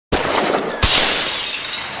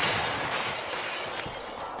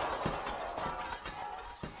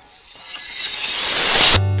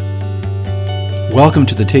Welcome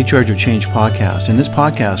to the Take Charge of Change podcast. In this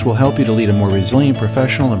podcast, we'll help you to lead a more resilient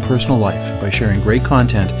professional and personal life by sharing great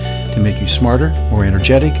content to make you smarter, more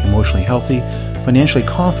energetic, emotionally healthy, financially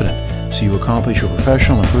confident, so you accomplish your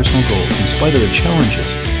professional and personal goals in spite of the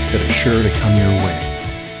challenges that are sure to come your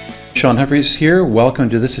way. Sean Humphreys here. Welcome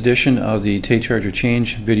to this edition of the Take Charge of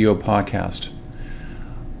Change video podcast.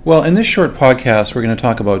 Well, in this short podcast, we're going to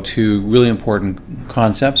talk about two really important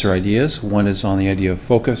concepts or ideas. One is on the idea of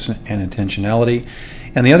focus and intentionality,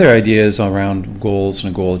 and the other idea is around goals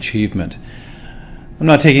and goal achievement. I'm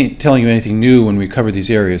not telling you anything new when we cover these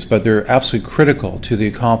areas, but they're absolutely critical to the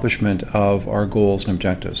accomplishment of our goals and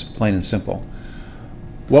objectives, plain and simple.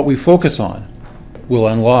 What we focus on will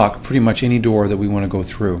unlock pretty much any door that we want to go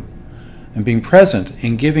through. And being present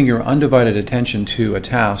and giving your undivided attention to a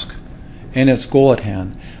task and its goal at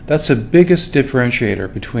hand, that's the biggest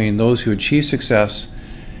differentiator between those who achieve success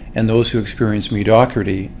and those who experience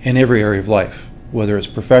mediocrity in every area of life, whether it's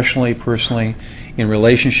professionally, personally, in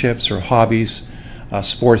relationships or hobbies,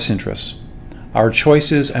 sports interests. Our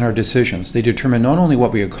choices and our decisions, they determine not only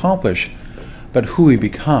what we accomplish, but who we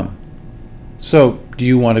become. So, do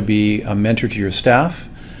you want to be a mentor to your staff?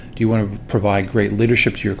 Do you want to provide great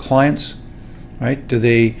leadership to your clients? Right? Do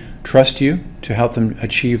they trust you to help them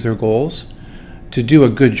achieve their goals? To do a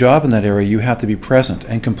good job in that area, you have to be present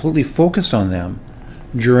and completely focused on them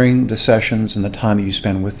during the sessions and the time that you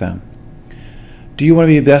spend with them. Do you want to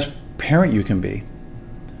be the best parent you can be?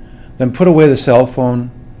 Then put away the cell phone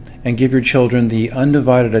and give your children the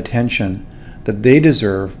undivided attention that they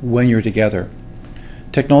deserve when you're together.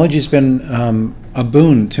 Technology has been a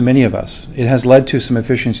boon to many of us. It has led to some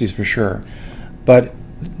efficiencies for sure, but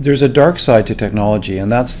there's a dark side to technology,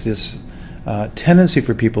 and that's this tendency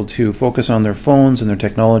for people to focus on their phones and their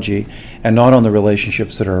technology and not on the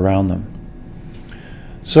relationships that are around them.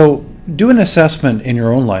 So do an assessment in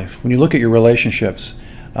your own life. When you look at your relationships,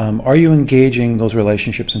 are you engaging those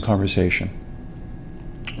relationships in conversation?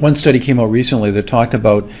 One study came out recently that talked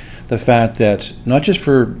about the fact that not just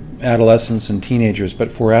for adolescents and teenagers,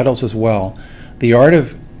 but for adults as well, the art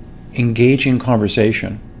of engaging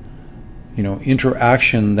conversation,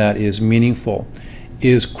 interaction that is meaningful,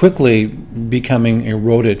 is quickly becoming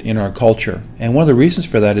eroded in our culture. And one of the reasons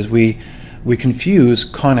for that is we confuse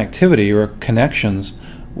connectivity or connections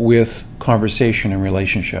with conversation and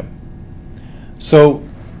relationship. So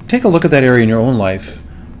take a look at that area in your own life.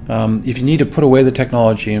 If you need to put away the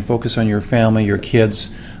technology and focus on your family, your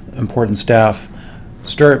kids, important staff,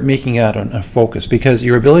 start making that a focus, because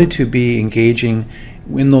your ability to be engaging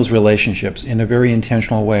in those relationships in a very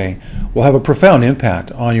intentional way will have a profound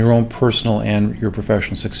impact on your own personal and your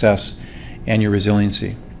professional success and your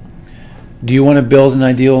resiliency. Do you want to build an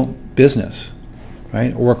ideal business,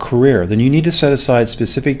 right, or a career? Then you need to set aside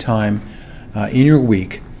specific time in your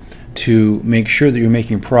week to make sure that you're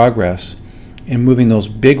making progress in moving those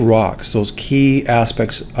big rocks, those key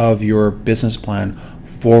aspects of your business plan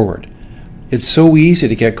forward. It's so easy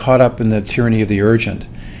to get caught up in the tyranny of the urgent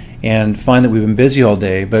and find that we've been busy all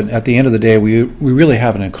day, but at the end of the day, we really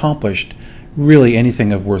haven't accomplished really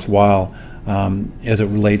anything of worthwhile as it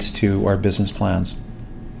relates to our business plans.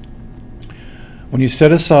 When you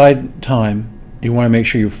set aside time, you want to make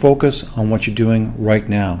sure you focus on what you're doing right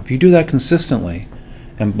now. If you do that consistently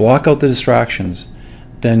and block out the distractions,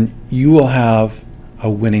 then you will have a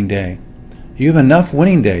winning day. If you have enough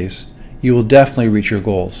winning days, you will definitely reach your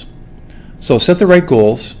goals. So set the right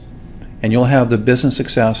goals, and you'll have the business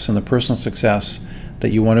success and the personal success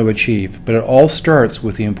that you want to achieve. But it all starts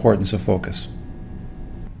with the importance of focus.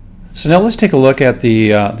 So now let's take a look at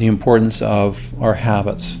the importance of our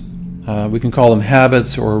habits. We can call them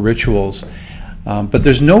habits or rituals. But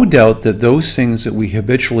there's no doubt that those things that we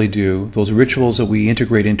habitually do, those rituals that we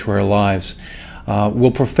integrate into our lives,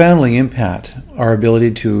 will profoundly impact our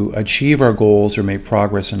ability to achieve our goals or make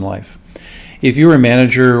progress in life. If you're a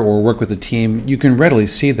manager or work with a team, you can readily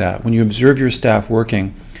see that. When you observe your staff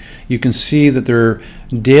working, you can see that their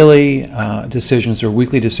daily decisions or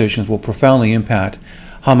weekly decisions will profoundly impact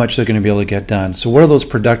how much they're going to be able to get done. So what are those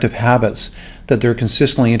productive habits that they're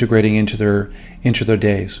consistently integrating into their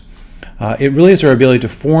days? It really is our ability to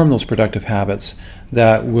form those productive habits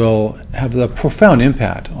that will have the profound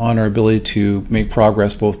impact on our ability to make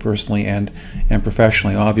progress both personally and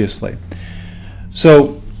professionally, obviously.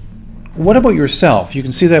 So what about yourself? You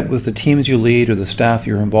can see that with the teams you lead or the staff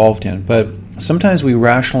you're involved in, but sometimes we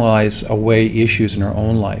rationalize away issues in our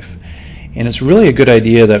own life. And it's really a good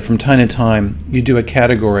idea that from time to time you do a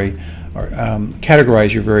category or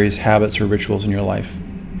categorize your various habits or rituals in your life.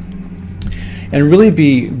 And really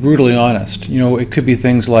be brutally honest. It could be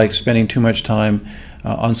things like spending too much time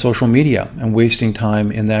on social media and wasting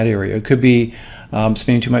time in that area. It could be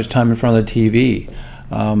spending too much time in front of the TV,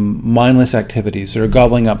 mindless activities that are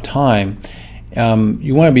gobbling up time.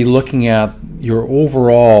 You want to be looking at your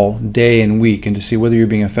overall day and week and to see whether you're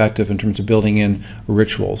being effective in terms of building in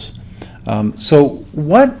rituals. So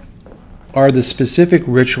what are the specific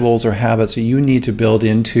rituals or habits that you need to build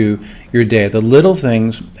into your day? The little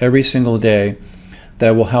things every single day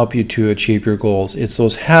that will help you to achieve your goals. It's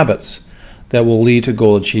those habits that will lead to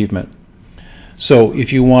goal achievement. So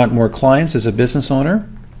if you want more clients as a business owner,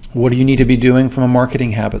 what do you need to be doing from a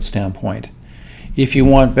marketing habit standpoint? If you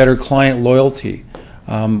want better client loyalty,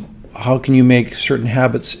 how can you make certain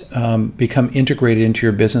habits become integrated into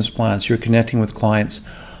your business plan so you're connecting with clients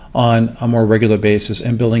on a more regular basis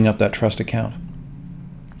and building up that trust account?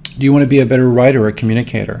 Do you want to be a better writer or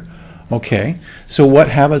communicator? Okay, so what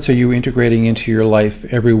habits are you integrating into your life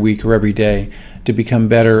every week or every day to become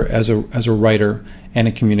better as a writer and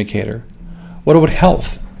a communicator? What about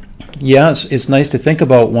health? Yes, it's nice to think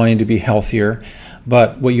about wanting to be healthier,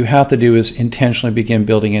 but what you have to do is intentionally begin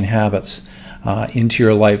building in habits into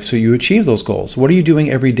your life so you achieve those goals. What are you doing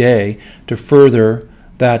every day to further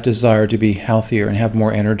that desire to be healthier and have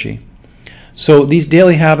more energy? So these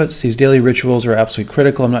daily habits, these daily rituals are absolutely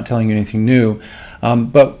critical. I'm not telling you anything new,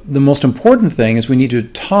 but the most important thing is we need to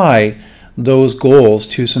tie those goals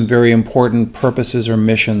to some very important purposes or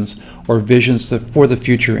missions or visions for the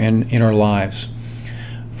future in our lives.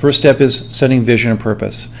 First step is setting vision and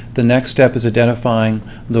purpose. The next step is identifying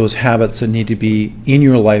those habits that need to be in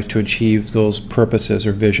your life to achieve those purposes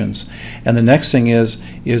or visions. And the next thing is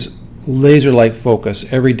laser-like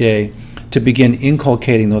focus every day to begin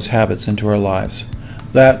inculcating those habits into our lives.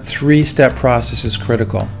 That three-step process is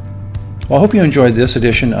critical. Well, I hope you enjoyed this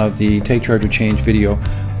edition of the Take Charge or Change video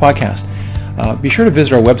podcast. Be sure to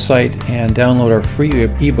visit our website and download our free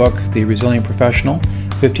ebook, The Resilient Professional,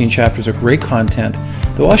 15 chapters of great content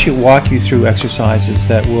that will actually walk you through exercises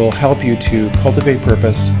that will help you to cultivate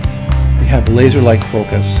purpose, have laser-like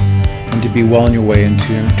focus, and to be well on your way in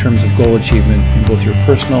terms of goal achievement in both your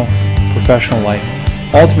personal and professional life,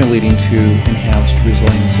 ultimately leading to enhanced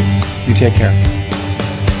resiliency. You take care.